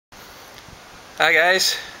Hi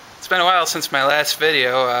guys, it's been a while since my last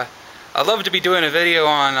video. I'd love to be doing a video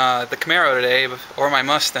on the Camaro today, or my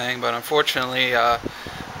Mustang, but unfortunately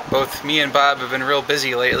both me and Bob have been real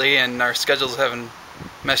busy lately and our schedules haven't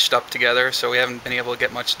meshed up together, so we haven't been able to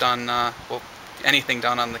get much done, well, anything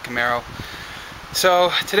done on the Camaro.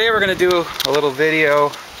 So today we're going to do a little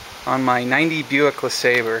video on my 90 Buick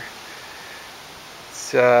LeSabre.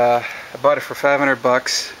 I bought it for 500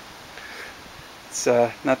 bucks. It's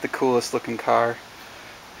not the coolest looking car.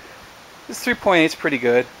 This 3.8 is pretty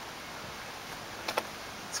good.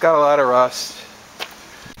 It's got a lot of rust.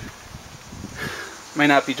 Might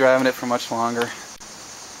not be driving it for much longer.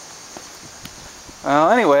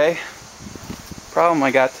 Well, anyway, problem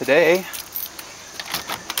I got today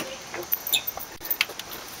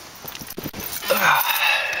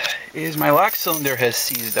is my lock cylinder has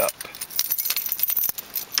seized up.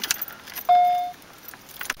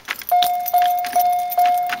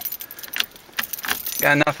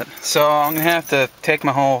 Got nothing. So I'm going to have to take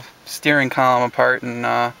my whole steering column apart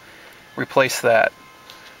and replace that.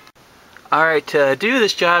 Alright, to do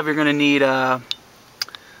this job you're going to need a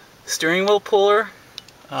steering wheel puller,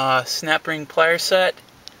 snap ring plier set,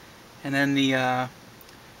 and then the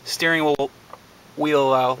steering wheel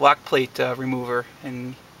lock plate remover,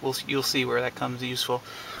 and you'll see where that comes useful.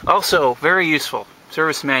 Also, very useful,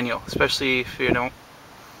 service manual, especially if you're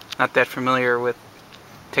not that familiar with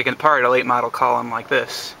taking apart a late model column like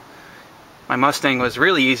this. My Mustang was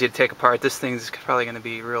really easy to take apart. This thing's probably going to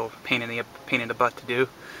be a real pain in the butt to do.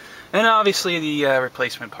 And obviously the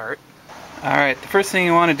replacement part. Alright, the first thing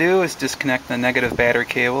you want to do is disconnect the negative battery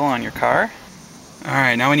cable on your car.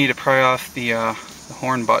 Alright, now we need to pry off the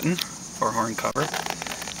horn button, or horn cover.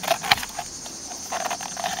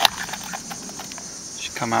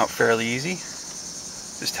 Should come out fairly easy.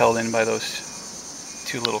 Just held in by those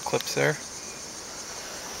two little clips there.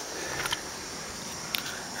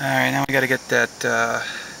 Alright, now we got to get that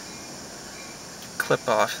clip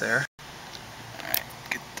off there. Alright,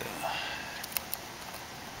 get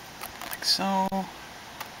like so.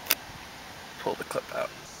 Pull the clip out.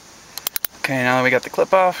 Okay, now that we got the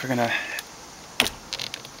clip off, we're gonna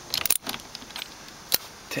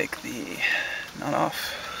take the nut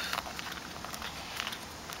off.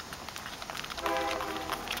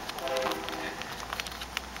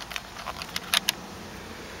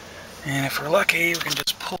 And if we're lucky, we can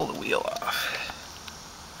just pull the wheel off.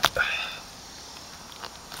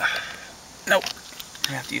 Nope, I'm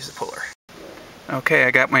gonna have to use the puller. Okay,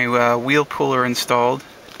 I got my wheel puller installed.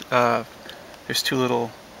 There's two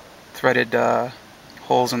little threaded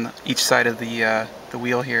holes on each side of the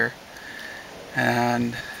wheel here,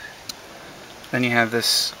 and then you have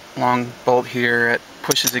this long bolt here that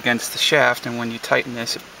pushes against the shaft, and when you tighten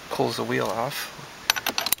this, it pulls the wheel off.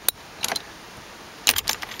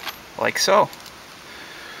 Like so.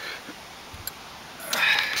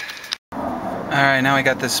 Alright, now I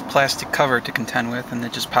got this plastic cover to contend with, and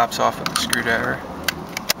it just pops off with a screwdriver.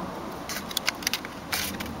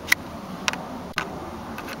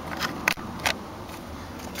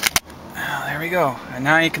 There we go. And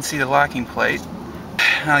now you can see the locking plate.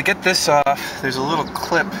 Now to get this off, there's a little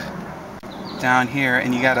clip down here,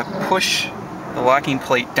 and you gotta push the locking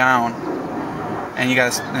plate down, and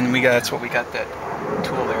that's what we got that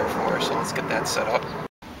tool there for, so let's get that set up.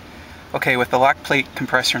 Okay, with the lock plate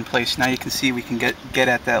compressor in place, now you can see we can get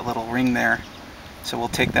at that little ring there, so we'll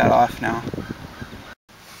take that off now.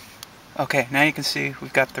 Okay, now you can see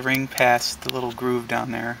we've got the ring past the little groove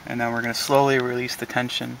down there, and then we're going to slowly release the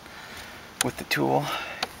tension with the tool.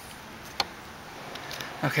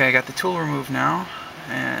 Okay, I got the tool removed now,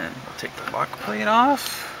 and we'll take the lock plate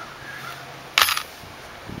off,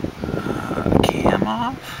 cam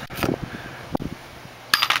off.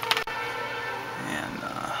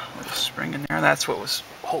 Spring in there. That's what was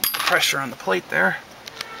holding the pressure on the plate there.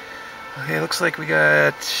 Okay, looks like we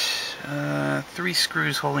got 3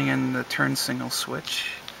 screws holding in the turn signal switch,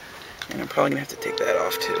 and I'm probably gonna have to take that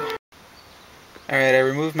off too. Alright, I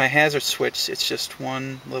removed my hazard switch. It's just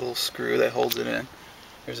one little screw that holds it in.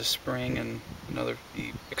 There's a spring and the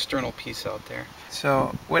external piece out there.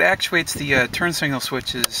 So what actuates the turn signal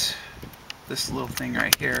switch is this little thing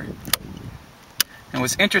right here. And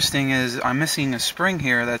what's interesting is I'm missing a spring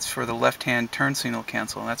here that's for the left-hand turn signal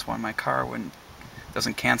cancel, and that's why my car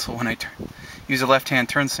doesn't cancel when I use a left-hand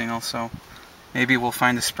turn signal, so maybe we'll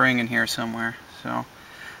find a spring in here somewhere. So,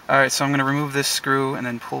 alright, so I'm going to remove this screw and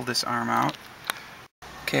then pull this arm out.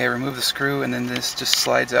 Okay, I remove the screw and then this just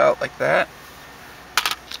slides out like that.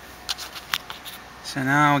 So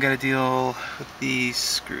now I've got to deal with these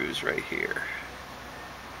screws right here.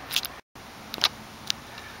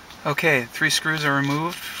 Okay, 3 screws are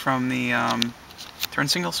removed from the turn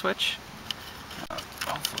signal switch.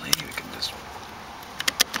 Hopefully we can just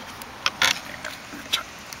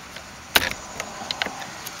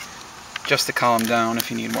adjust the column down if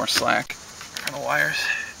you need more slack on the wires.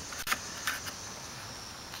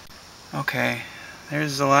 Okay,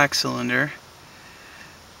 there's the lock cylinder,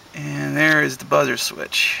 and there is the buzzer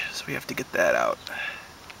switch, so we have to get that out.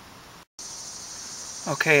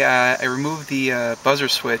 Okay, I removed the buzzer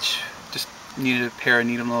switch, just needed a pair of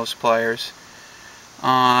needle nose pliers.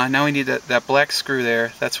 Now we need that black screw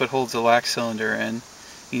there, that's what holds the lock cylinder in.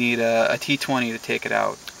 You need a T20 to take it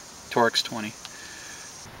out, Torx 20.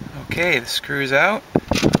 Okay, the screw's out.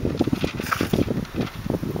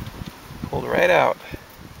 Pulled right out.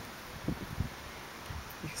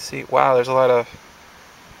 You can see, wow, there's a lot of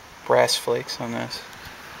brass flakes on this.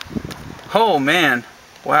 Oh man,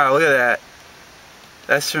 wow, look at that.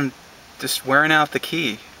 That's from just wearing out the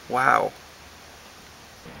key. Wow.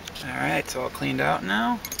 Alright, it's all cleaned out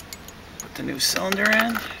now. Put the new cylinder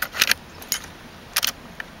in.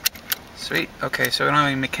 Sweet. Okay, so we don't have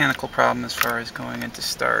any mechanical problem as far as going into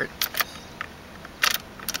start.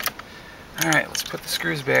 Alright, let's put the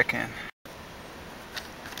screws back in.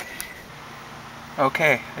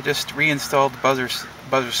 Okay, I just reinstalled the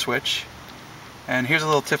buzzer switch. And here's a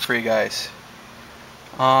little tip for you guys.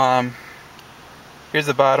 Here's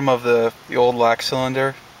the bottom of the old lock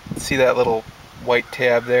cylinder. See that little white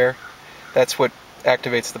tab there? That's what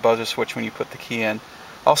activates the buzzer switch when you put the key in.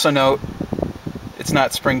 Also note, it's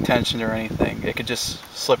not spring tensioned or anything. It could just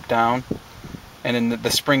slip down, and then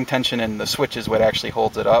the spring tension in the switch is what actually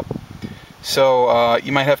holds it up. So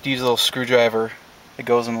you might have to use a little screwdriver that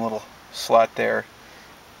goes in a little slot there.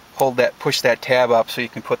 Push that tab up so you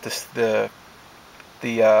can put the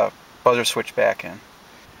buzzer switch back in.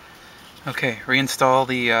 Okay, reinstall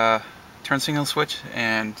the turn signal switch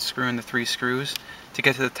and screw in the 3 screws. To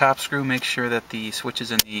get to the top screw, make sure that the switch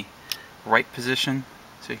is in the right position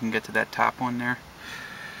so you can get to that top one there.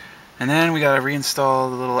 And then we got to reinstall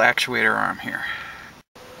the little actuator arm here.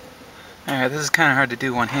 Alright, this is kind of hard to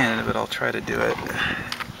do one-handed, but I'll try to do it.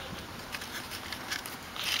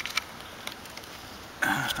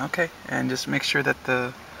 Okay, and just make sure that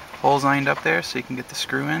the hole's lined up there so you can get the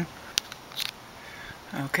screw in.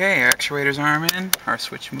 Okay, our actuator's arm in, our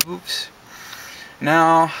switch moves.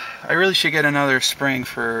 Now, I really should get another spring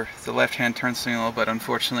for the left-hand turn signal, but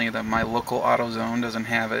unfortunately my local AutoZone doesn't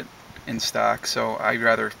have it in stock, so I'd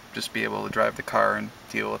rather just be able to drive the car and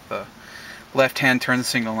deal with the left-hand turn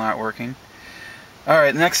signal not working.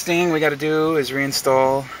 Alright, next thing we got to do is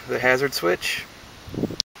reinstall the hazard switch.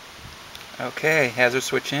 Okay, hazard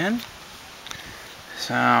switch in.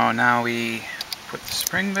 So now we put the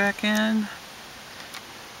spring back in.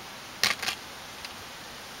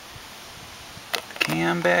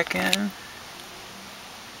 Cam back in.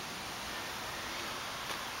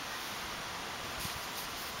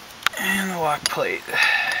 And the lock plate.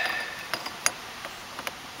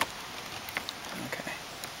 Okay.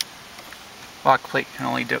 Lock plate can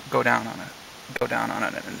only go down on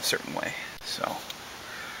it in a certain way. So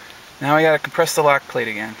now we gotta compress the lock plate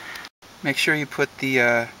again. Make sure you put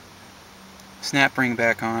the snap ring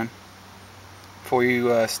back on before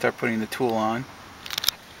you start putting the tool on.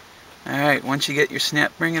 Alright, once you get your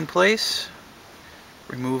snap ring in place,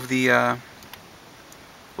 remove the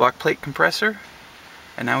lock plate compressor,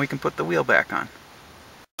 and now we can put the wheel back on.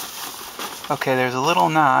 Okay, there's a little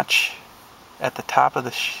notch at the top of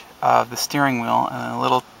the steering wheel and a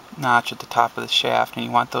little notch at the top of the shaft, and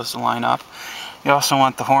you want those to line up. You also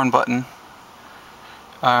want the horn button,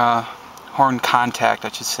 horn contact I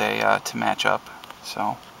should say, to match up.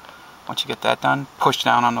 So once you get that done, push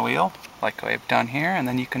down on the wheel like I've done here, and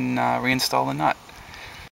then you can reinstall the nut.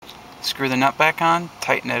 Screw the nut back on,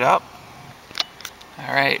 tighten it up.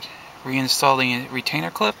 Alright, reinstall the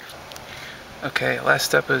retainer clip. Okay, last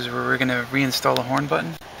step is we're going to reinstall the horn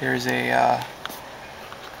button. There's a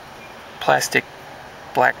plastic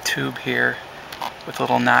black tube here with a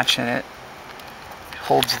little notch in it. It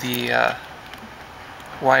holds the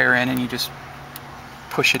wire in, and you just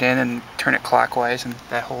push it in and turn it clockwise, and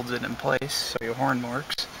that holds it in place so your horn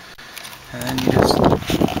works. And then you just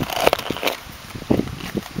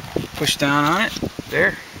push down on it.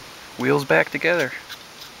 There, wheels back together.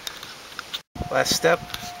 Last step,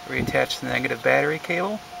 reattach the negative battery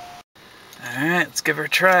cable. Alright, let's give her a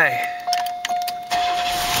try.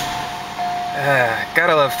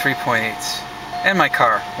 Gotta love 3.8s. And my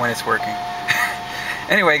car when it's working.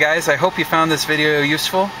 Anyway guys, I hope you found this video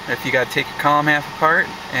useful. If you gotta take your column half apart,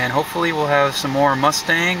 and hopefully we'll have some more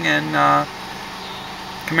Mustang and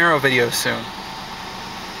Camaro videos soon.